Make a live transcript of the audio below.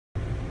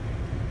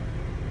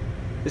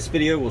This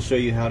video will show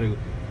you how to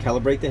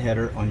calibrate the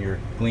header on your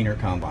Gleaner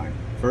combine.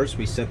 First,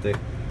 we set the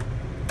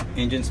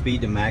engine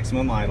speed to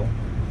maximum idle.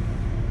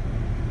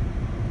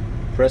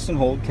 Press and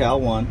hold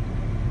Cal 1.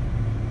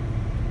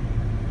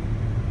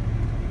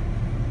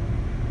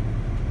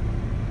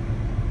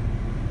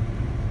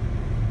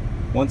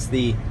 Once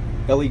the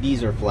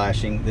LEDs are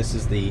flashing, this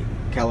is the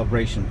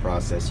calibration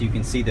process. You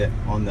can see that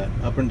on the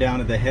up and down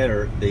of the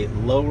header, the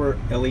lower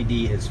LED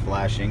is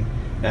flashing.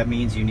 That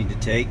means you need to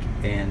take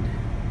and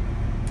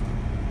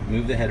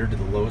move the header to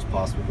the lowest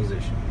possible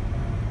position.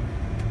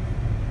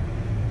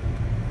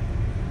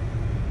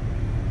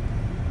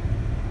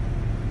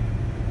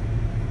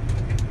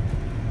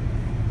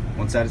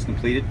 Once that is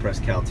completed, press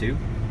Cal 2.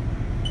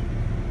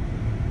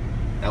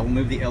 That will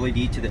move the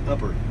LED to the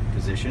upper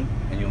position,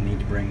 and you'll need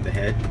to bring the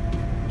head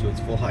to its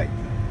full height.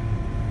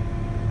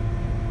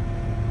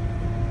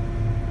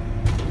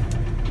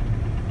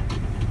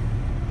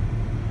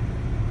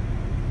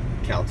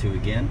 Cal 2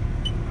 again.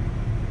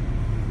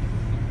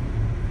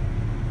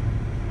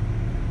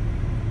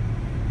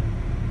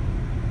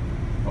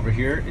 Over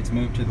here, it's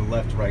moved to the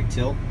left-right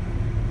tilt.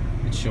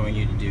 It's showing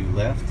you to do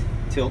left,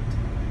 tilt.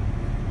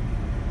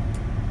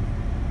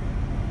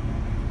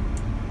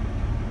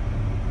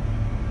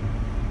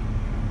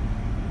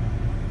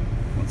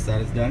 Once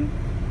that is done,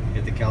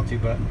 hit the Cal 2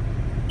 button.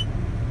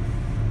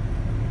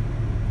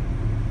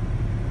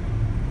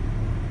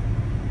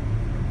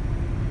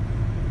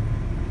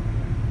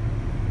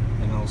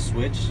 And it'll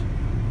switch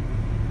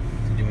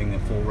to doing the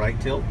full right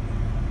tilt.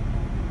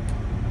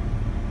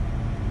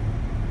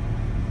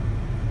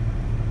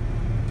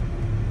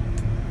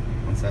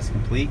 Once that's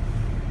complete,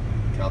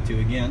 Cal 2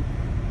 again.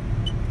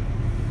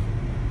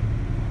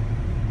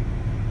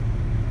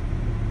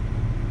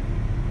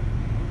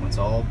 Once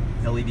all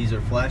LEDs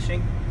are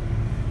flashing,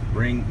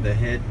 bring the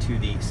head to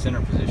the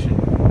center position. You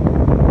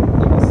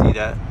can see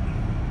that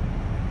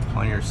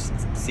on your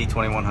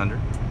C2100.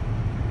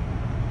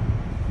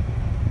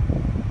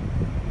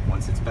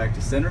 Once it's back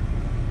to center,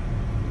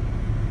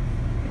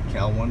 hit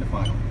Cal 1 to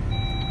final.